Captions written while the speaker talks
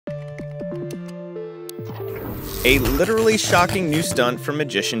A literally shocking new stunt from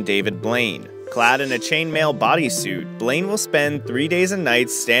magician David Blaine. Clad in a chainmail bodysuit, Blaine will spend 3 days and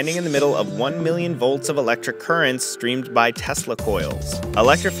nights standing in the middle of 1 million volts of electric currents streamed by Tesla coils.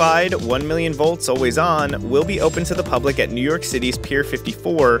 Electrified, 1 million volts always on, will be open to the public at New York City's Pier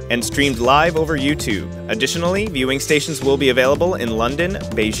 54 and streamed live over YouTube. Additionally, viewing stations will be available in London,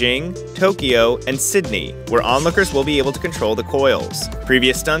 Beijing, Tokyo, and Sydney, where onlookers will be able to control the coils.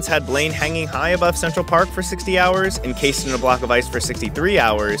 Previous stunts had Blaine hanging high above Central Park for 60 hours, encased in a block of ice for 63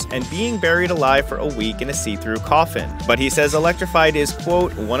 hours, and being buried alive for a week in a see-through coffin. But he says Electrified is,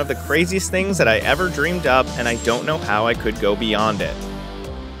 quote, one of the craziest things that I ever dreamed up, and I don't know how I could go beyond it.